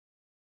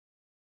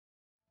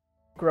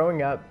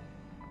Growing up,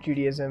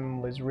 Judaism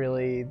was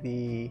really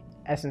the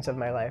essence of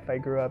my life. I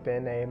grew up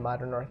in a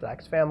modern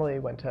Orthodox family,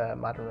 went to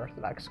modern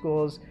Orthodox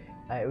schools.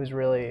 It was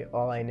really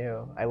all I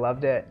knew. I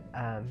loved it.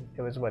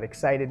 It was what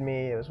excited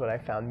me. It was what I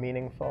found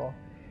meaningful.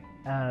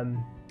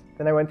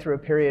 Then I went through a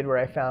period where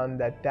I found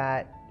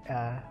that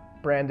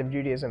brand of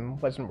Judaism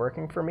wasn't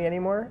working for me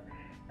anymore,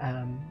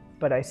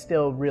 but I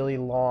still really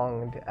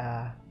longed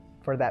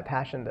for that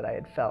passion that I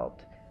had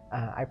felt.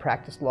 I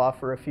practiced law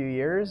for a few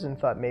years and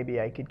thought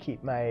maybe I could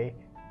keep my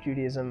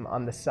Judaism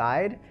on the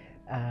side.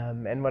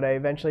 And what I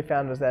eventually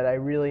found was that I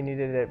really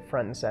needed it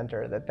front and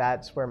center, that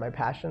that's where my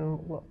passion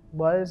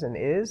was and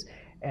is,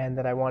 and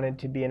that I wanted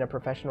to be in a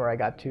profession where I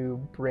got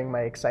to bring my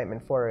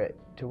excitement for it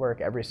to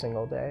work every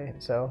single day.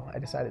 So I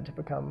decided to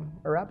become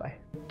a rabbi.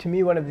 To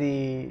me, one of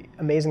the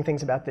amazing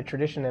things about the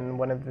tradition, and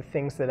one of the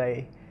things that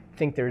I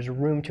think there's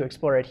room to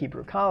explore at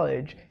Hebrew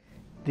College,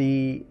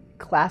 the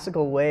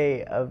classical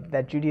way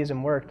that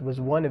Judaism worked was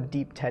one of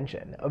deep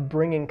tension, of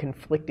bringing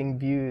conflicting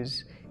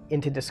views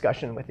into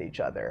discussion with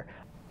each other.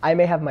 I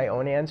may have my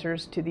own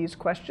answers to these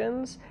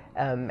questions,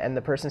 and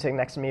the person sitting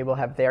next to me will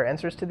have their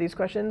answers to these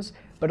questions,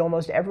 but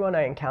almost everyone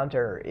I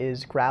encounter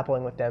is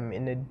grappling with them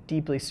in a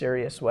deeply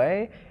serious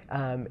way,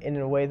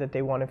 in a way that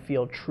they want to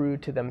feel true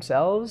to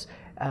themselves,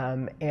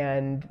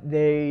 and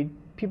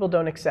people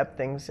don't accept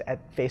things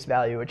at face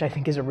value, which I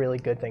think is a really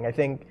good thing. I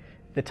think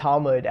the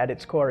Talmud at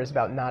its core is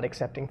about not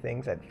accepting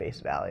things at face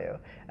value.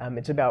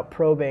 It's about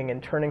probing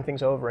and turning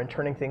things over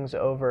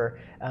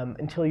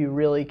until you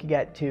really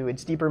get to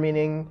its deeper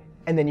meaning,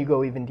 and then you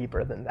go even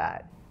deeper than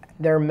that.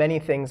 There are many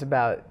things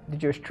about the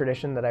Jewish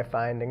tradition that I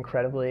find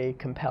incredibly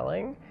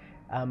compelling,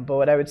 but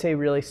what I would say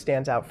really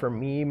stands out for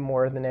me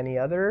more than any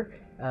other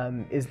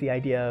is the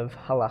idea of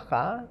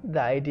Halakhah,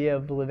 the idea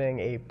of living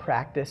a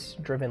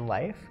practice-driven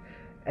life.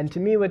 And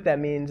to me what that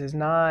means is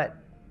not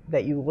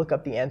that you look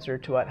up the answer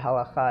to what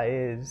Halakhah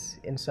is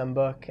in some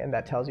book and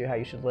that tells you how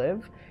you should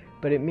live,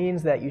 but it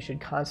means that you should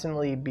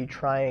constantly be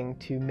trying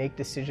to make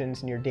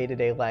decisions in your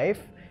day-to-day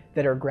life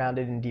that are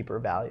grounded in deeper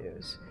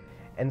values.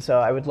 And so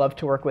I would love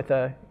to work with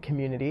a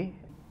community,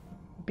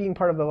 being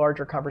part of the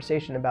larger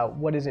conversation about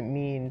what does it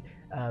mean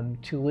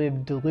to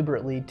live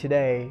deliberately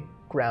today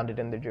grounded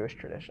in the Jewish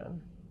tradition.